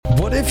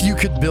What if you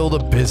could build a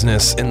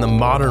business in the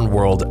modern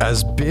world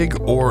as big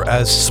or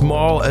as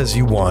small as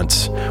you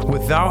want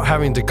without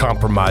having to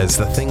compromise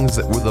the things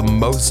that were the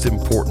most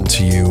important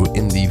to you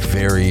in the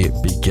very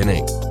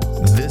beginning?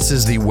 This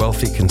is the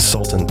Wealthy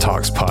Consultant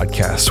Talks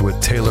podcast with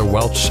Taylor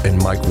Welch and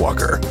Mike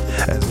Walker,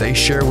 as they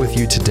share with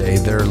you today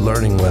their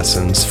learning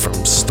lessons from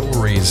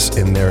stories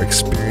in their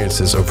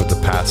experiences over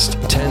the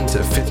past 10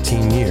 to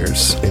 15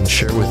 years and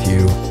share with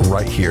you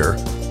right here,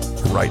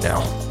 right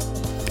now.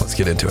 Let's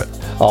get into it.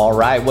 All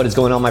right, what is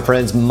going on, my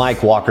friends?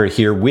 Mike Walker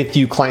here with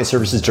you, Client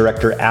Services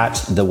Director at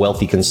The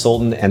Wealthy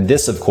Consultant. And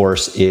this, of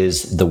course,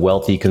 is the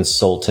Wealthy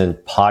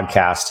Consultant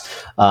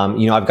podcast.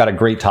 I've got a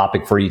great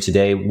topic for you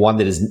today, one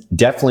that is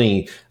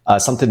definitely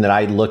something that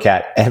I look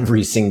at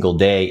every single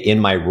day in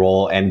my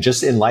role and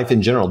just in life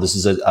in general. This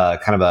is a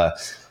kind of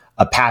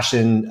a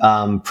passion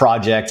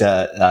project,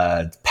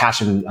 a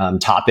passion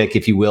topic,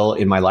 if you will,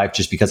 in my life,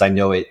 just because I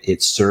know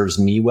it serves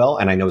me well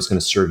and I know it's going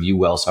to serve you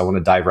well. So I want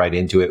to dive right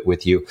into it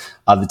with you.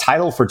 The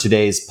title for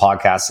today's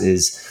podcast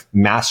is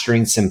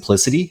Mastering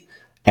Simplicity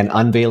and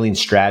Unveiling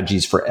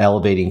Strategies for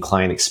Elevating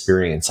Client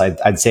Experience.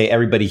 I'd say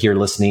everybody here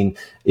listening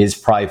is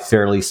probably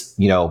fairly,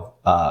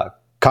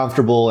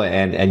 comfortable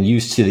and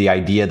used to the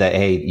idea that,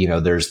 hey,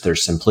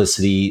 there's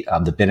simplicity,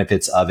 the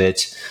benefits of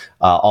it,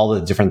 all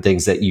the different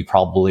things that you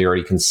probably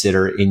already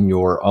consider in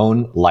your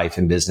own life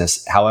and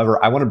business.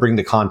 However, I want to bring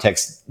the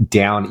context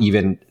down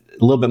even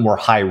a little bit more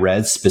high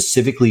res,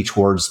 specifically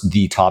towards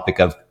the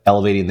topic of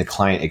elevating the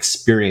client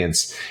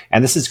experience.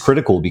 And this is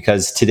critical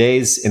because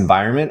today's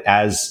environment,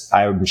 as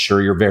I'm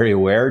sure you're very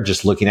aware,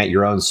 just looking at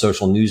your own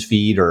social news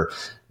feed or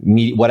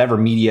whatever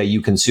media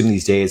you consume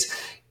these days,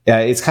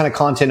 it's kind of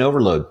content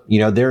overload.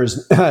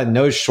 There's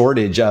no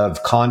shortage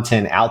of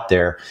content out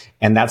there.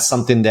 And that's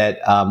something that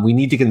we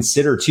need to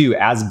consider too,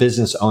 as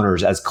business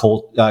owners, as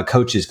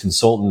coaches,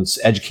 consultants,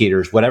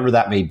 educators, whatever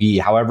that may be,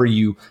 however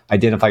you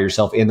identify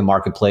yourself in the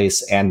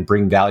marketplace and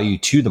bring value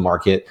to the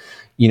market.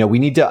 We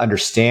need to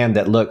understand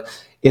that, look,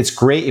 it's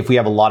great if we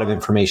have a lot of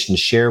information to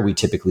share. We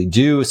typically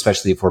do,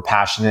 especially if we're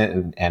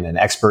passionate and an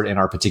expert in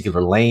our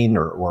particular lane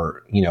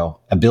or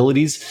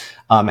abilities.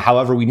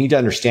 However, we need to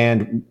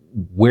understand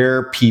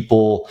where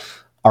people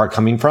are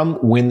coming from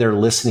when they're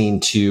listening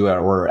to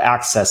or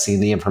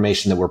accessing the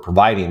information that we're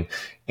providing.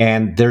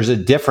 And there's a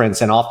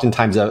difference and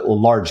oftentimes a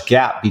large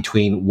gap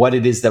between what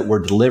it is that we're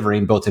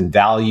delivering, both in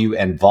value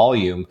and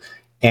volume,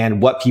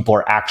 and what people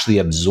are actually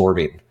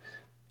absorbing.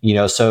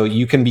 So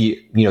you can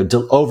be,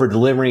 over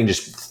delivering,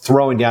 just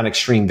throwing down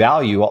extreme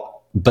value,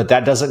 but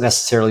that doesn't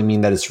necessarily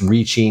mean that it's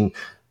reaching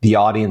the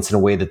audience in a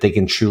way that they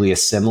can truly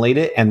assimilate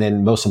it. And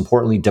then most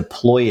importantly,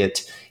 deploy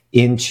it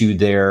into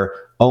their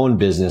own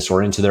business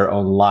or into their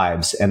own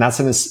lives. And that's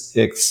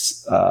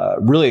a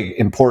really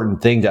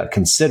important thing to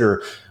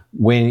consider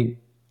when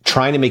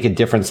trying to make a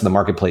difference in the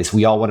marketplace.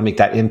 We all want to make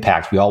that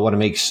impact. We all want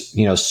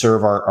to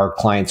serve our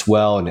clients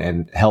well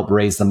and help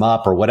raise them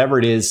up or whatever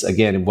it is.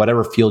 Again, in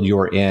whatever field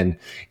you're in,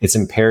 it's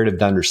imperative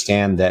to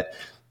understand that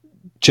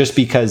just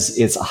because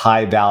it's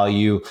high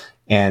value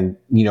and,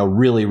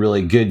 really,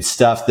 really good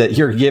stuff that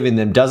you're giving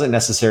them doesn't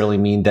necessarily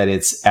mean that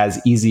it's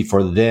as easy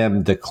for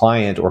them, the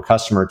client or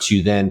customer,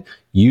 to then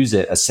use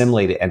it,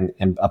 assimilate it,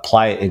 and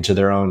apply it into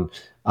their own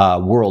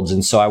worlds.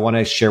 And so I want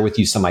to share with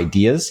you some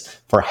ideas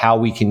for how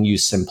we can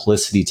use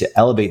simplicity to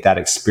elevate that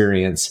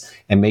experience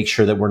and make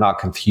sure that we're not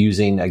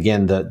confusing,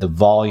 again, the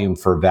volume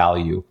for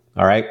value.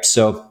 All right.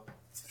 So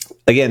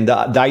again,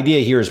 the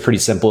idea here is pretty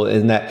simple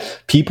in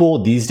that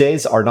people these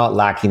days are not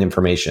lacking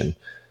information.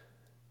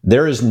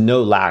 There is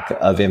no lack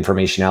of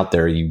information out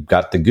there. You've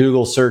got the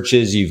Google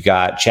searches, you've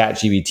got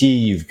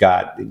ChatGPT, you've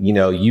got,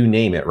 you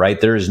name it,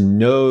 right? There is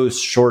no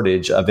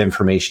shortage of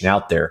information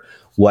out there.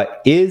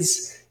 What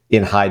is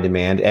in high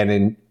demand and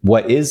in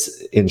what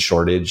is in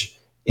shortage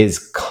is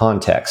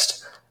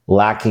context,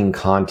 lacking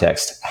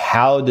context.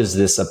 How does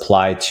this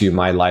apply to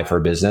my life or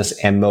business?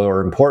 And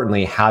more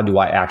importantly, how do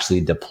I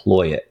actually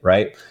deploy it,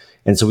 right?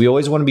 And so we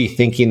always want to be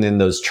thinking in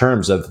those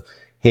terms of,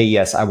 hey,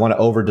 yes, I want to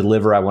over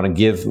deliver. I want to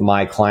give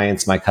my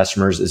clients, my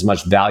customers as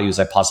much value as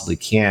I possibly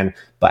can,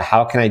 but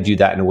how can I do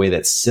that in a way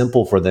that's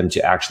simple for them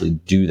to actually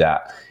do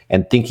that?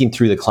 And thinking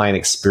through the client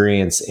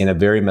experience in a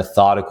very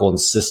methodical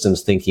and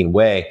systems thinking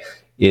way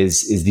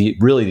is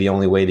really the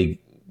only way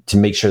to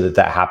make sure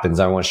that happens.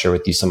 I want to share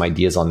with you some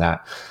ideas on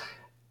that.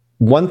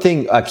 One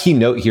thing, a key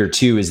note here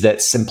too, is that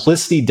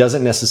simplicity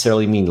doesn't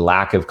necessarily mean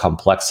lack of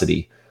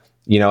complexity.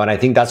 And I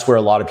think that's where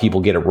a lot of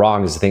people get it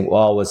wrong, is to think,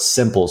 well, it's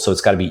simple, so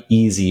it's got to be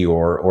easy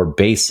or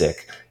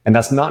basic. And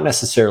that's not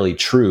necessarily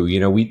true.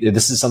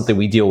 This is something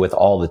we deal with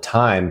all the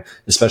time,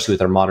 especially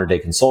with our modern day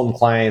consultant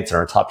clients and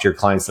our top tier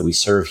clients that we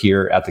serve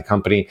here at the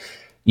company.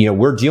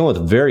 We're dealing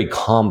with very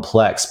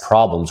complex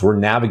problems. We're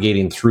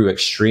navigating through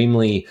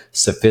extremely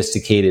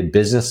sophisticated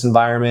business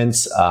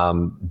environments,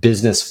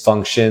 business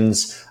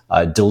functions,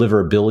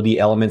 deliverability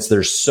elements.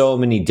 There's so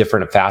many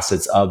different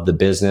facets of the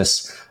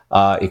business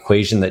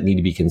equation that need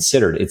to be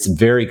considered. It's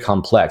very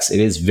complex.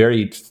 It is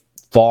very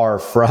far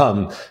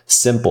from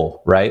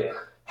simple, right?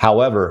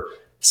 However,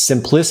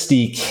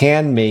 simplicity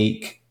can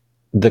make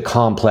the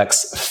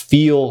complex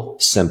feel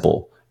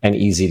simple and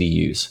easy to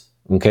use.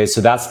 Okay,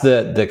 so that's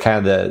the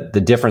kind of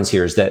the difference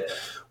here, is that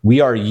we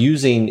are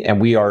using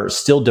and we are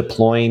still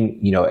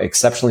deploying,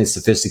 exceptionally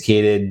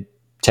sophisticated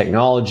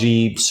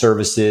technology,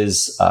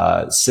 services,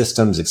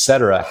 systems,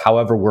 etc.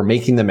 However, we're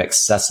making them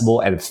accessible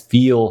and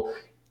feel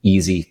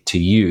easy to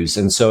use.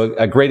 And so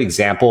a great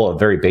example, a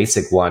very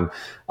basic one,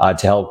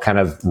 to help kind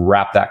of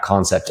wrap that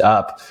concept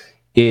up,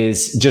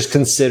 is just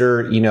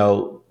consider,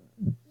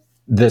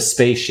 the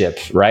spaceship,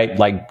 right?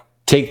 Like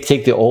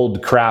take the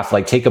old craft,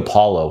 like take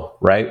Apollo,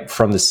 right?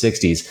 From the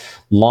 60s,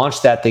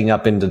 launch that thing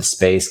up into the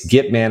space,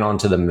 get man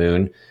onto the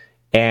moon.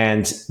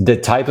 And the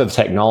type of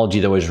technology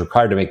that was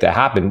required to make that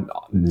happen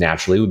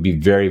naturally would be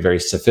very, very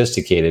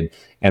sophisticated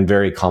and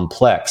very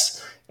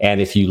complex. And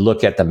if you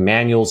look at the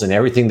manuals and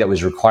everything that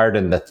was required,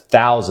 and the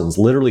thousands,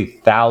 literally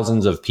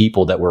thousands of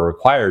people that were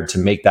required to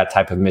make that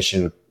type of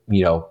mission,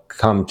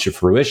 come to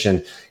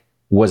fruition,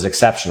 was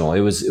exceptional. It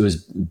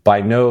was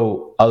by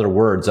no other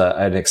words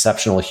an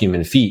exceptional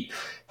human feat.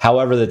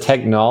 However, the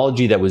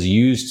technology that was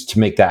used to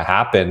make that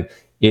happen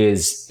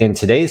is, in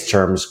today's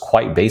terms,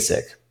 quite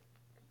basic.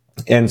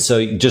 And so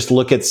you just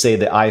look at, say,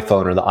 the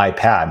iPhone or the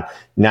iPad.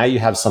 Now you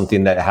have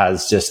something that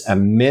has just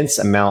immense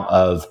amount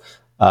of,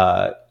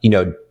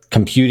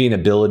 computing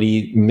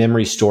ability,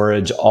 memory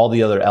storage, all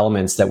the other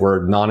elements that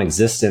were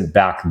non-existent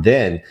back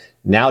then.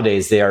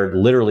 Nowadays, they are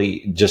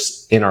literally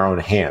just in our own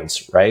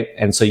hands, right?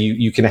 And so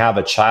you can have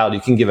a child, you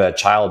can give a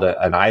child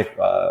an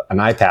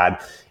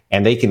iPad,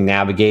 and they can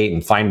navigate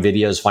and find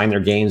videos, find their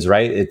games,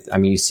 right?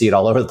 You see it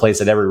all over the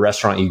place at every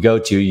restaurant you go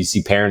to. You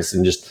see parents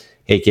and just,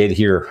 hey kid,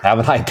 here, have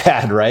an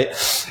iPad, right?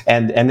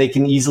 And they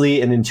can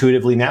easily and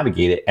intuitively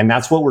navigate it. And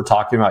that's what we're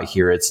talking about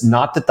here. It's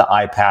not that the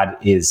iPad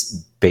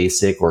is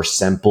basic or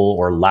simple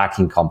or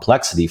lacking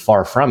complexity,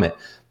 far from it.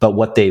 But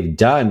what they've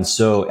done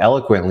so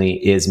eloquently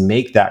is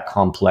make that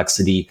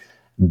complexity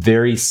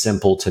very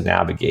simple to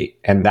navigate.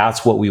 And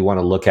that's what we want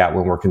to look at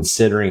when we're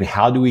considering,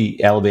 how do we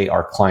elevate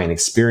our client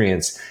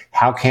experience?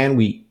 How can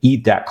we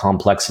eat that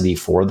complexity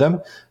for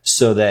them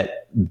so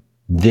that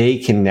they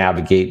can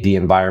navigate the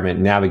environment,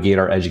 navigate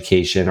our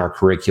education, our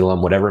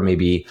curriculum, whatever it may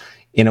be,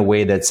 in a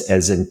way that's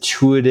as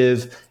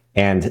intuitive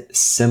and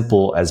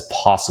simple as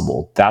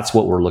possible. That's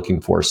what we're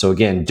looking for. So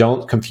again,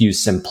 don't confuse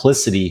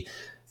simplicity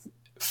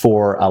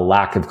for a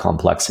lack of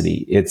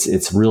complexity.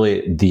 It's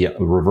really the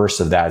reverse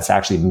of that. It's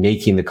actually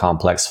making the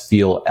complex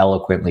feel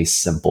eloquently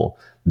simple.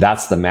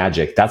 That's the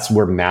magic. That's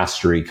where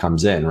mastery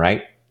comes in,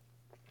 right?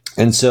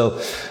 And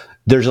so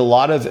there's a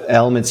lot of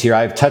elements here.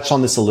 I've touched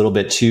on this a little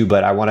bit too,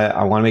 but I want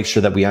to make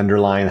sure that we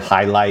underline,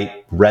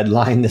 highlight,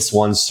 redline this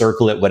one,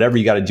 circle it, whatever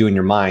you got to do in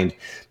your mind,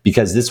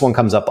 because this one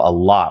comes up a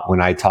lot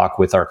when I talk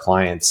with our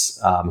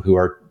clients who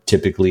are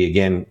typically,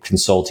 again,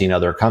 consulting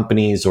other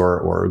companies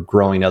or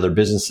growing other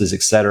businesses,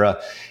 et cetera.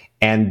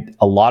 And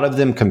a lot of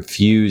them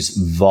confuse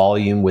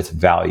volume with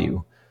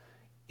value.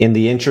 In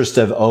the interest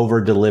of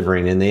over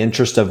delivering, in the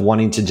interest of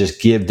wanting to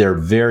just give their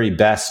very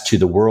best to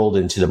the world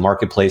and to the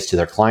marketplace, to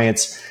their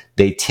clients,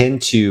 they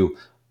tend to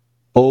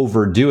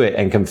overdo it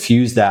and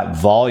confuse that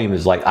volume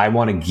as like, I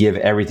want to give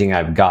everything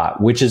I've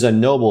got, which is a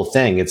noble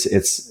thing.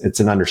 It's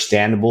an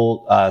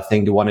understandable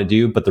thing to want to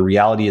do. But the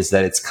reality is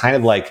that it's kind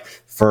of like,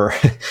 for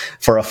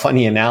a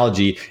funny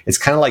analogy, it's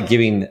kind of like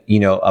giving,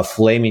 a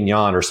filet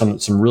mignon or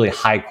some really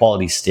high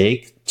quality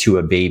steak to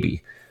a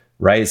baby,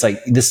 right? It's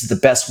like, this is the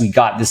best we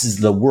got. This is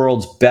the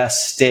world's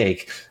best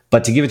steak.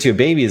 But to give it to a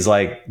baby is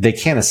like, they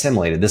can't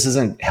assimilate it. This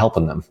isn't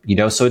helping them,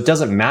 So it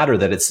doesn't matter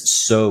that it's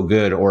so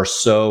good or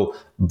so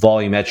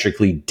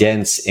volumetrically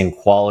dense in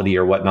quality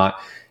or whatnot,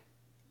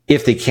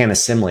 if they can't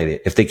assimilate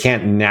it, if they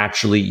can't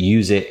naturally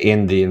use it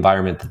in the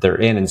environment that they're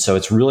in. And so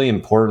it's really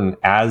important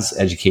as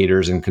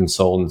educators and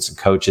consultants and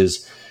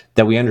coaches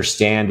that we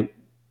understand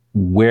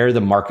where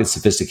the market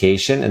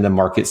sophistication and the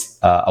market's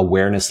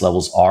awareness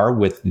levels are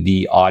with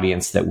the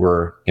audience that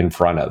we're in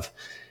front of.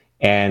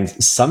 And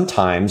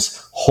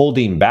sometimes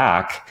holding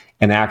back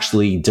and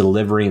actually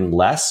delivering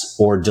less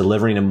or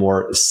delivering a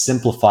more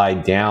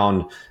simplified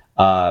down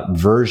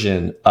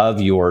version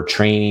of your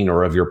training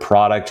or of your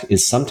product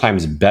is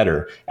sometimes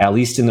better, at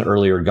least in the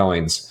earlier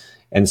goings.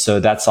 And so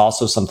that's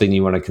also something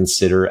you want to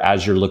consider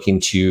as you're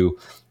looking to,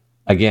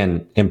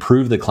 again,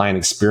 improve the client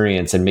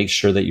experience and make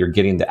sure that you're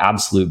getting the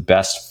absolute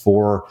best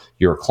for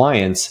your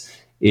clients,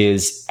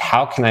 is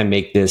how can I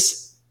make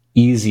this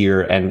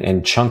easier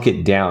and chunk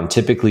it down?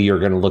 Typically, you're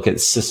going to look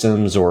at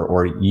systems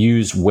or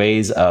use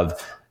ways of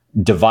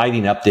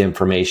dividing up the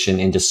information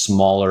into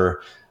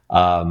smaller,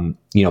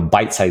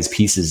 bite-sized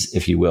pieces,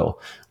 if you will.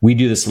 We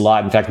do this a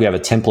lot. In fact, we have a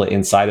template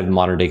inside of the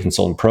Modern Day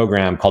Consultant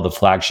program called the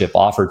Flagship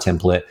Offer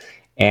Template.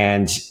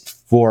 And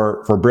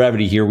for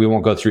brevity here, we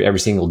won't go through every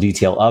single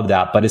detail of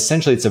that, but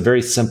essentially it's a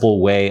very simple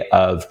way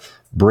of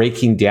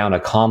breaking down a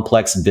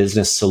complex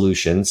business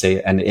solution, say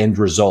an end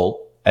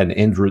result, an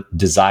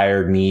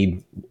desired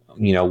need,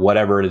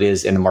 whatever it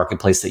is in the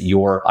marketplace that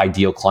your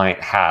ideal client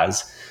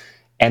has.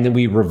 And then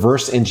we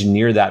reverse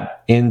engineer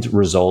that end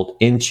result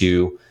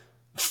into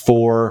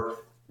 4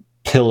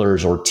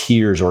 pillars or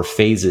tiers or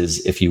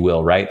phases, if you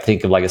will, right?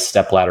 Think of like a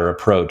stepladder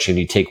approach, and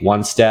you take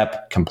one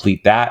step,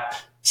 complete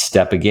that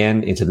step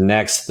again into the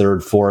next,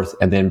 third, fourth.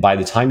 And then by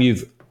the time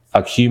you've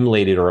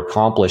accumulated or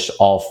accomplished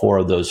all four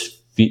of those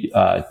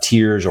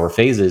tiers or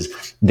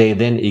phases, they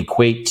then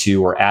equate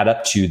to or add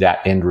up to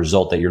that end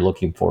result that you're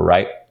looking for,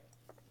 right?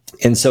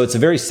 And so it's a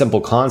very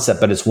simple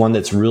concept, but it's one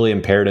that's really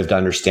imperative to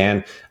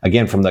understand,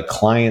 again, from the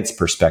client's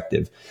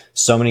perspective.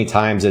 So many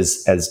times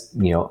as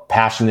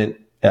passionate,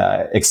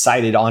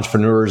 excited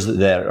entrepreneurs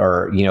that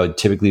are,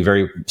 typically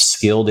very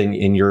skilled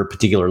in your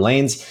particular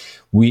lanes,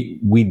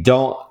 we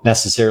don't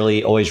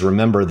necessarily always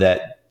remember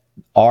that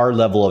our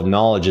level of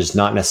knowledge is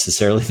not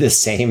necessarily the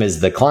same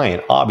as the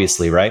client,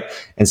 obviously, right?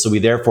 And so we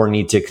therefore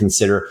need to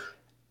consider,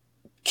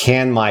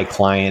 can my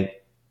client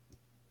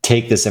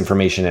take this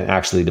information and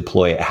actually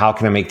deploy it? How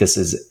can I make this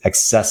as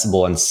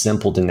accessible and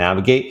simple to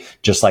navigate,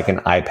 just like an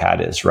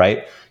iPad is,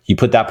 right? You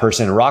put that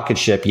person in a rocket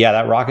ship,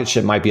 that rocket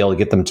ship might be able to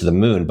get them to the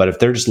moon. But if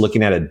they're just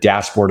looking at a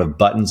dashboard of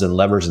buttons and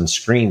levers and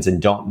screens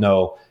and don't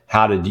know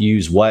how to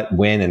use what,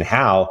 when, and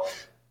how,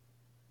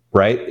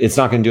 right? It's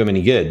not going to do them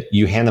any good.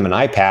 You hand them an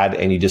iPad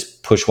and you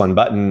just push one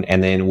button,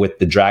 and then with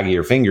the drag of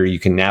your finger, you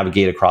can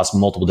navigate across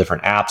multiple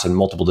different apps and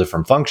multiple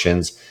different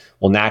functions.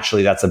 Well,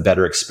 naturally, that's a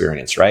better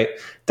experience, right?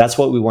 That's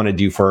what we want to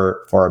do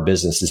for our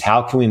business, is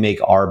how can we make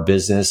our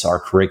business, our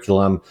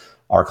curriculum,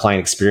 our client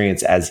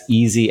experience as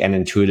easy and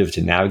intuitive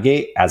to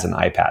navigate as an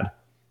iPad.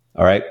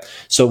 All right.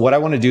 So what I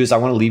want to do is I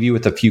want to leave you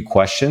with a few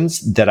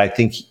questions that I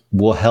think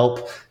will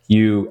help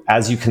you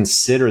as you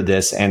consider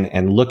this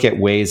and look at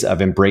ways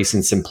of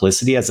embracing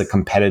simplicity as a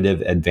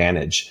competitive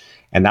advantage.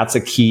 And that's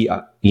a key,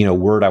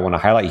 word I want to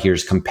highlight here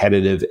is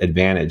competitive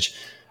advantage.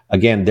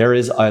 Again, there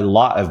is a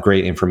lot of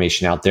great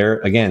information out there.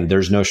 Again,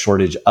 there's no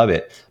shortage of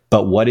it.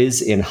 But what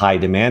is in high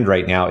demand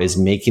right now is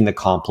making the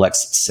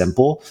complex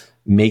simple,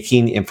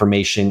 making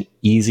information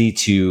easy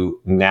to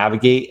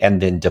navigate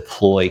and then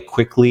deploy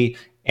quickly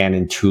and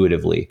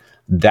intuitively.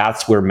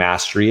 That's where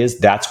mastery is.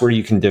 That's where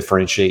you can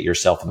differentiate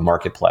yourself in the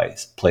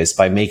marketplace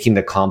by making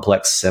the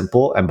complex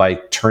simple, and by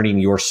turning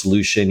your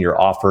solution, your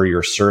offer,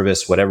 your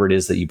service, whatever it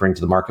is that you bring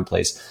to the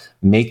marketplace,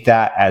 make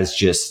that as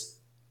just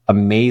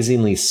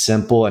amazingly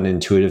simple and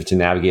intuitive to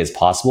navigate as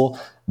possible.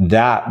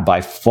 That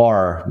by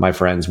far, my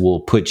friends, will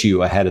put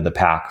you ahead of the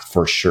pack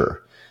for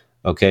sure.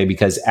 Okay.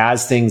 Because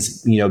as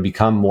things,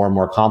 become more and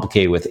more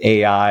complicated with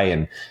AI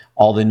and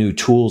all the new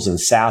tools and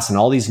SaaS and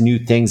all these new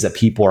things that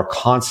people are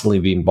constantly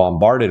being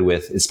bombarded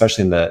with,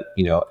 especially in the,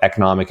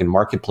 economic and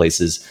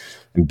marketplaces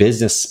and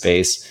business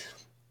space,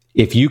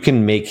 if you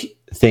can make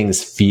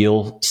things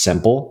feel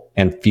simple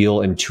and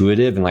feel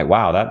intuitive and like,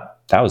 wow,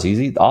 that was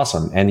easy.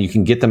 Awesome. And you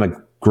can get them a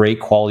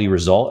great quality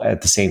result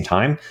at the same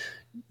time,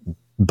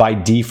 by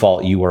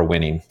default, you are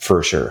winning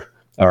for sure.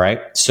 All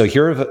right. So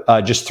here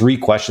are just 3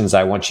 questions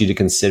I want you to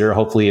consider.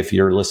 Hopefully, if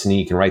you're listening,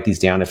 you can write these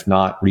down. If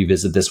not,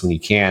 revisit this when you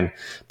can.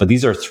 But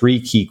these are 3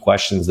 key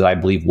questions that I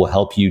believe will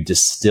help you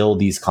distill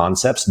these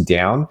concepts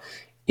down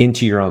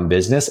into your own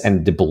business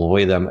and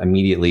deploy them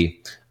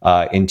immediately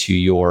into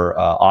your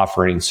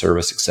offering,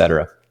 service,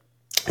 etc.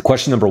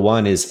 Question number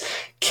 1 is,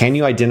 can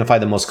you identify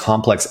the most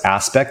complex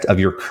aspect of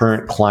your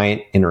current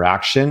client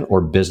interaction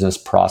or business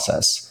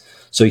process?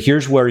 So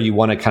here's where you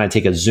want to kind of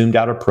take a zoomed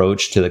out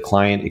approach to the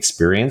client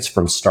experience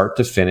from start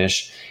to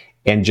finish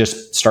and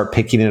just start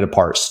picking it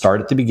apart. Start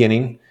at the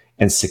beginning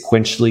and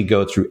sequentially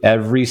go through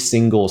every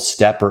single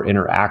step or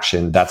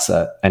interaction. That's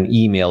an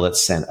email that's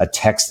sent, a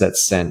text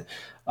that's sent,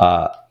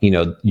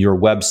 your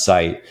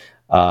website,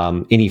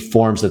 any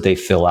forms that they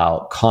fill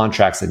out,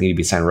 contracts that need to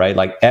be signed, right?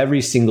 Like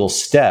every single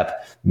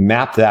step,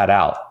 map that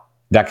out.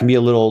 That can be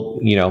a little,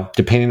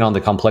 depending on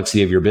the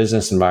complexity of your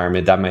business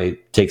environment, that may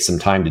take some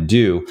time to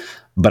do.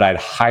 But I'd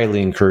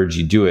highly encourage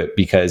you do it,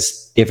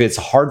 because if it's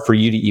hard for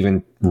you to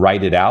even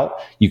write it out,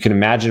 you can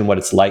imagine what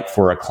it's like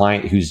for a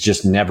client who's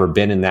just never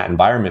been in that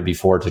environment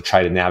before to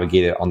try to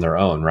navigate it on their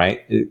own, right?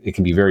 It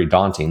can be very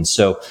daunting.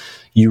 So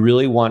you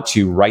really want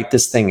to write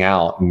this thing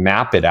out,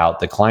 map it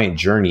out, the client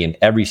journey and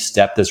every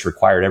step that's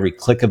required, every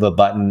click of a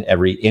button,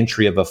 every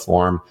entry of a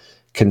form.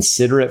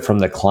 Consider it from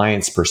the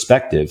client's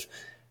perspective.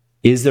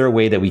 Is there a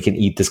way that we can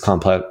eat this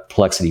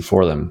complexity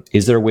for them?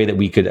 Is there a way that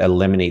we could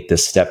eliminate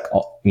this step,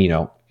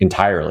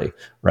 entirely,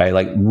 right?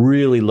 Like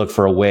really look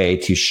for a way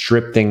to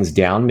strip things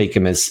down, make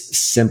them as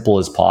simple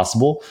as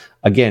possible.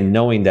 Again,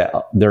 knowing that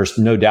there's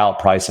no doubt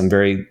probably some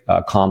very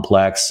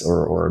complex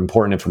or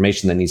important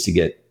information that needs to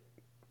get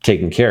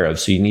taken care of.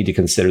 So you need to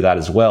consider that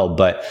as well.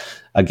 But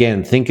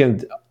again, think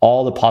of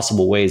all the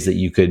possible ways that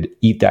you could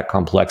eat that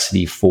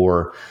complexity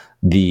for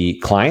the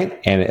client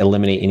and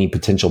eliminate any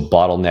potential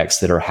bottlenecks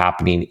that are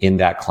happening in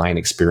that client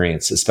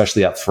experience,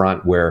 especially up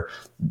front where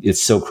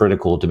it's so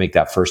critical to make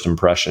that first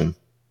impression.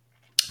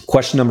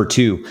 Question number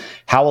 2,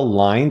 how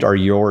aligned are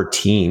your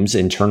teams,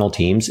 internal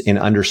teams, in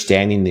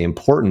understanding the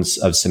importance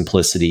of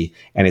simplicity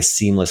and a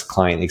seamless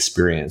client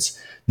experience?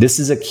 This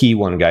is a key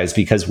one, guys,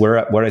 because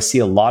where I see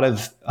a lot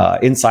of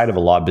inside of a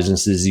lot of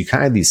businesses, you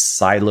kind of have these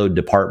siloed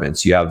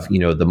departments. You have,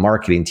 the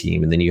marketing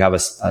team, and then you have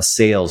a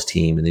sales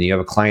team, and then you have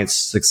a client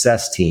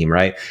success team,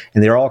 right?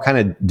 And they're all kind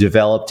of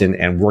developed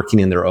and working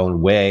in their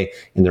own way,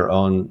 in their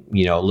own,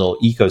 little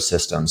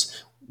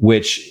ecosystems,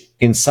 which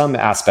in some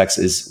aspects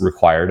is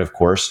required, of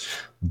course.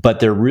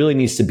 But there really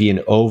needs to be an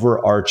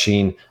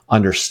overarching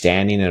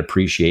understanding and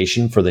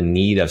appreciation for the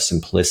need of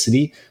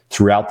simplicity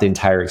throughout the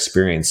entire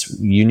experience.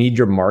 You need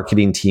your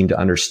marketing team to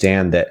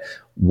understand that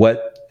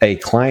what a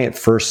client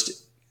first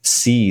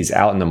sees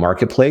out in the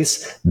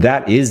marketplace,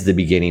 that is the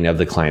beginning of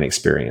the client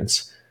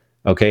experience.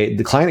 Okay.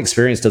 The client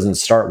experience doesn't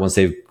start once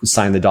they've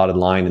signed the dotted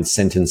line and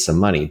sent in some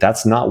money.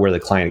 That's not where the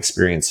client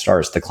experience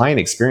starts. The client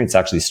experience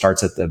actually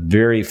starts at the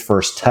very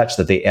first touch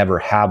that they ever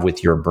have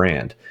with your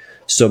brand.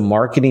 So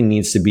marketing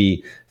needs to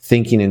be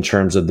thinking in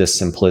terms of this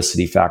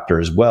simplicity factor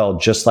as well,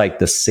 just like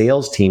the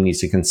sales team needs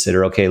to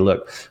consider, okay,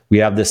 look, we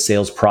have this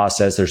sales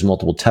process. There's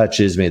multiple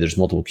touches. Maybe there's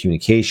multiple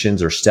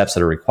communications or steps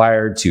that are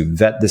required to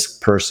vet this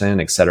person,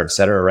 et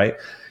cetera, right?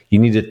 You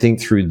need to think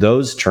through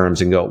those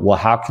terms and go, well,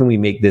 how can we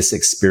make this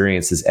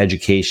experience, this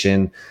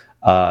education,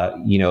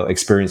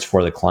 experience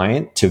for the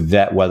client to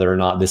vet whether or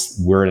not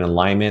we're in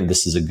alignment,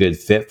 this is a good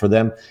fit for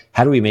them.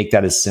 How do we make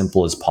that as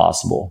simple as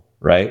possible,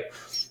 right?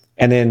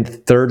 And then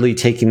thirdly,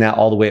 taking that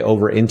all the way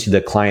over into the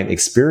client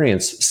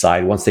experience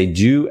side, once they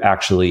do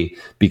actually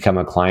become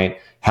a client,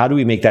 how do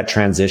we make that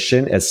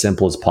transition as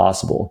simple as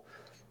possible?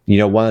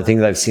 One of the things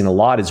that I've seen a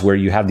lot is where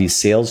you have these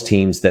sales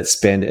teams that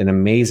spend an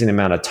amazing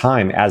amount of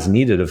time, as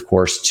needed, of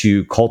course,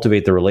 to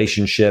cultivate the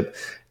relationship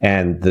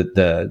and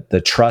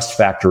the trust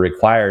factor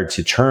required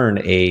to turn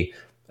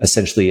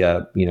essentially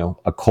a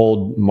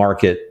cold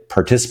market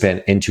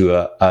participant into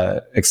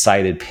a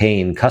excited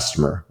paying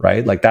customer,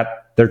 right? Like that.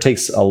 There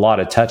takes a lot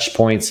of touch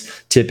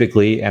points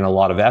typically and a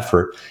lot of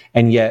effort.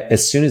 And yet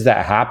as soon as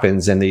that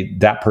happens and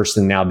that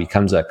person now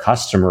becomes a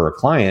customer or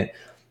client,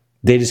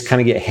 they just kind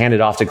of get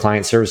handed off to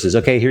client services.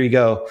 Okay, here you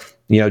go.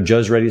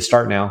 Joe's ready to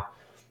start now.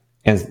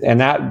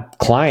 And that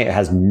client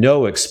has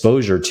no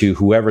exposure to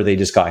whoever they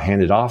just got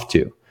handed off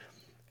to.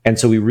 And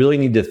so we really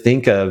need to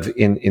think of,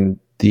 in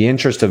the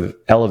interest of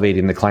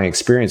elevating the client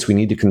experience, we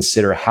need to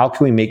consider, how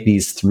can we make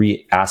these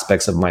 3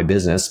 aspects of my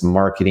business,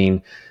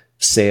 marketing,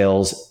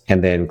 sales,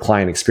 and then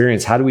client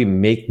experience, how do we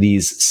make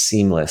these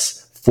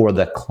seamless for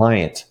the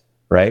client,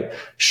 right?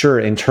 Sure,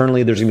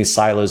 internally, there's going to be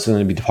silos, there's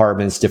going to be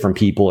departments, different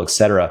people, et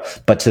cetera.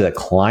 But to the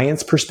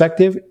client's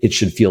perspective, it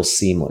should feel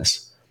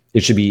seamless.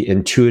 It should be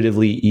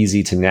intuitively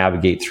easy to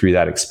navigate through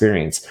that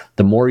experience.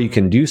 The more you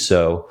can do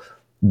so,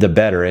 the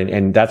better.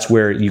 And that's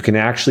where you can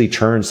actually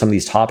turn some of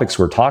these topics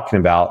we're talking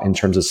about in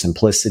terms of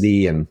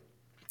simplicity and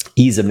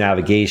ease of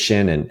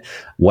navigation and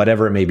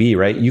whatever it may be,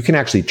 right? You can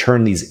actually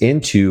turn these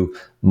into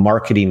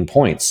marketing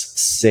points,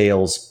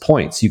 sales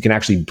points. You can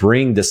actually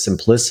bring this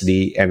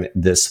simplicity and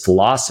this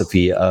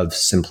philosophy of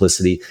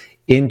simplicity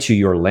into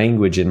your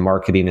language in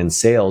marketing and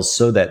sales,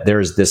 so that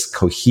there's this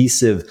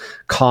cohesive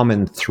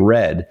common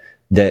thread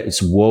that's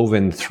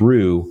woven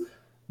through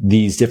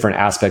these different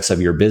aspects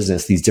of your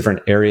business, these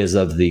different areas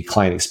of the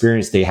client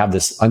experience. They have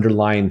this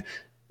underlying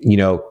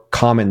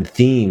common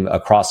theme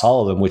across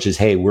all of them, which is,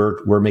 hey,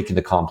 we're making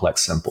the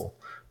complex simple,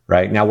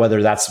 right? Now,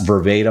 whether that's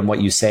verbatim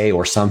what you say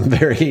or some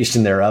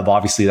variation thereof,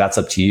 obviously that's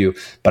up to you.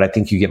 But I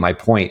think you get my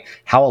point.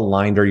 How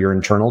aligned are your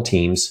internal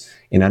teams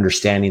in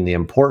understanding the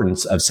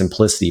importance of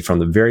simplicity from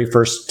the very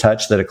first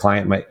touch that a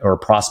client might or a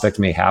prospect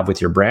may have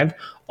with your brand,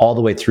 all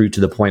the way through to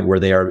the point where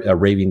they are a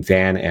raving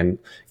fan and,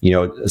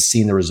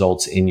 seeing the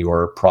results in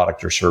your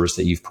product or service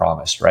that you've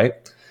promised, right?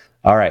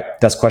 All right,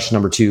 that's question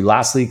number 2.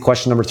 Lastly,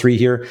 question number 3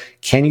 here.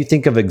 Can you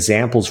think of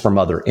examples from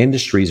other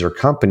industries or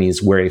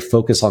companies where a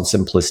focus on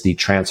simplicity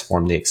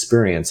transformed the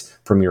experience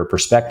from your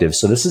perspective?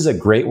 So this is a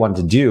great one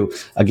to do.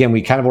 Again,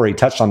 we kind of already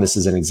touched on this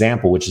as an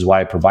example, which is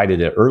why I provided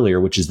it earlier,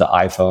 which is the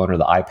iPhone or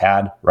the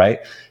iPad, right?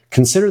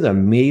 Consider the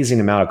amazing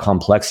amount of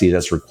complexity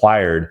that's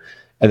required,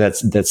 and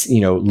that's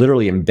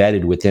literally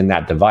embedded within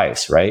that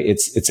device, right?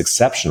 It's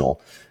exceptional.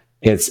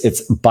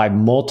 It's by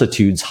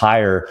multitudes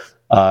higher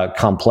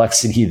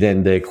complexity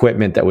than the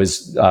equipment that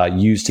was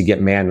used to get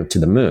man to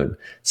the moon.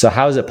 So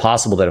how is it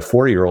possible that a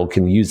 40-year-old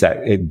can use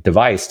that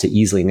device to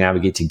easily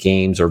navigate to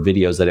games or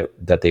videos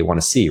that they want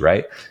to see,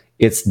 right?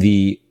 It's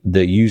the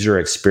user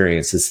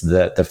experience. It's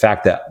the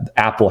fact that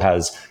Apple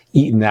has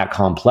eaten that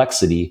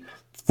complexity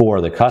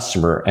for the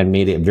customer and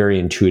made it very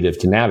intuitive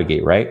to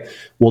navigate, right?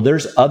 Well,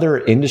 there's other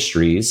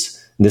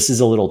industries. This is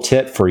a little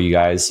tip for you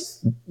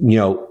guys.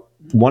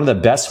 One of the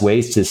best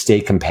ways to stay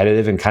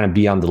competitive and kind of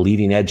be on the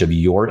leading edge of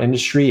your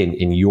industry and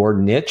in your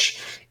niche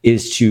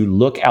is to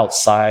look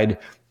outside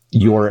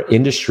your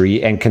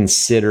industry and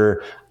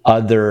consider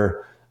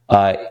other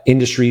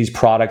industries,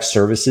 products,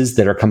 services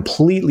that are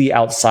completely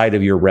outside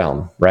of your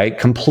realm, right?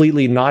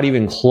 Completely not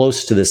even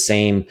close to the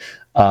same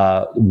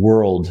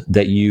world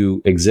that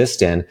you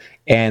exist in,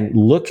 and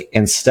look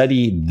and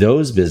study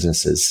those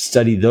businesses,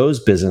 study those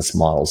business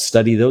models,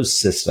 study those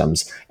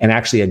systems, and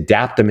actually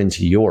adapt them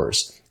into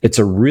yours. It's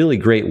a really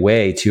great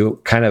way to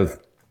kind of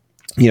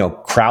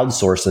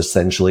crowdsource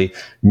essentially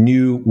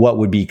what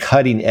would be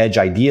cutting edge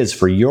ideas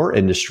for your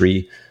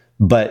industry,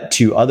 but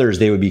to others,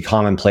 they would be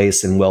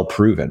commonplace and well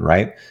proven,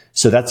 right?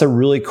 So that's a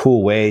really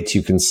cool way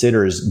to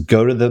consider is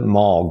go to the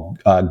mall,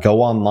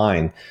 go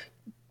online,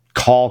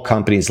 call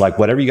companies, like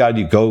whatever you got to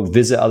do, go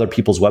visit other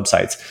people's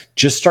websites.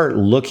 Just start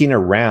looking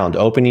around,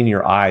 opening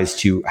your eyes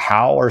to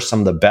how are some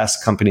of the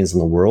best companies in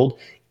the world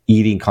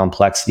eating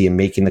complexity and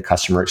making the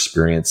customer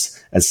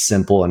experience as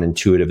simple and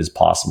intuitive as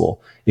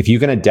possible. If you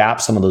can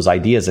adapt some of those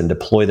ideas and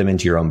deploy them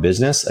into your own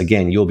business,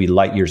 again, you'll be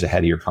light years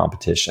ahead of your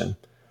competition.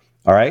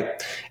 All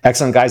right.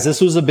 Excellent, guys. This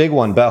was a big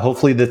one, but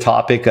hopefully the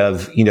topic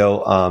of,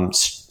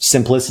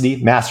 simplicity,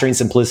 mastering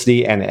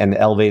simplicity and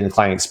elevating the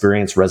client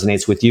experience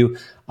resonates with you.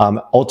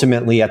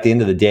 Ultimately, at the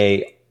end of the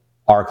day,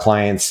 our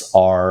clients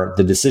are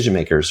the decision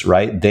makers,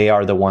 right? They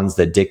are the ones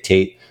that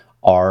dictate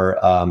our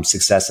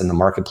success in the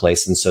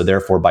marketplace. And so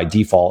therefore, by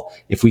default,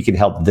 if we can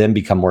help them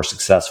become more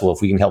successful,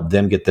 if we can help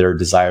them get their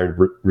desired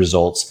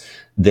results,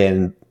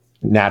 then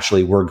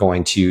naturally we're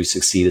going to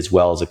succeed as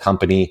well as a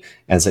company,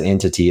 as an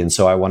entity. And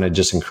so I want to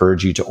just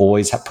encourage you to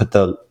always put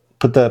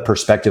the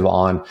perspective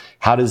on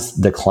how does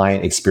the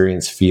client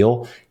experience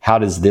feel? How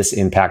does this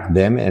impact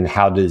them? And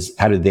how do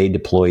they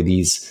deploy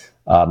these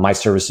my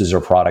services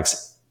or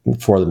products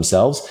for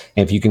themselves?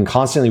 And if you can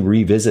constantly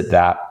revisit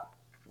that,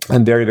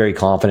 I'm very, very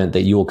confident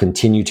that you will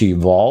continue to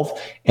evolve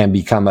and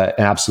become an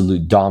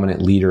absolute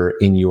dominant leader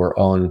in your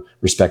own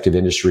respective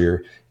industry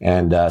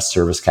and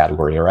service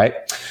category. All right.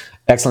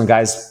 Excellent,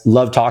 guys.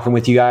 Love talking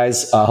with you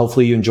guys.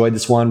 Hopefully you enjoyed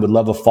this one. Would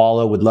love a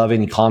follow. Would love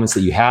any comments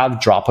that you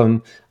have. Drop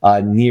them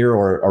near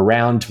or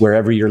around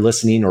wherever you're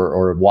listening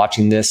or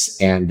watching this.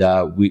 And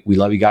we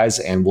love you guys.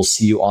 And we'll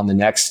see you on the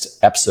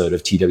next episode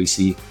of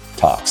TWC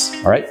Talks.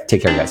 All right.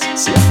 Take care, guys.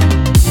 See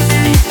ya.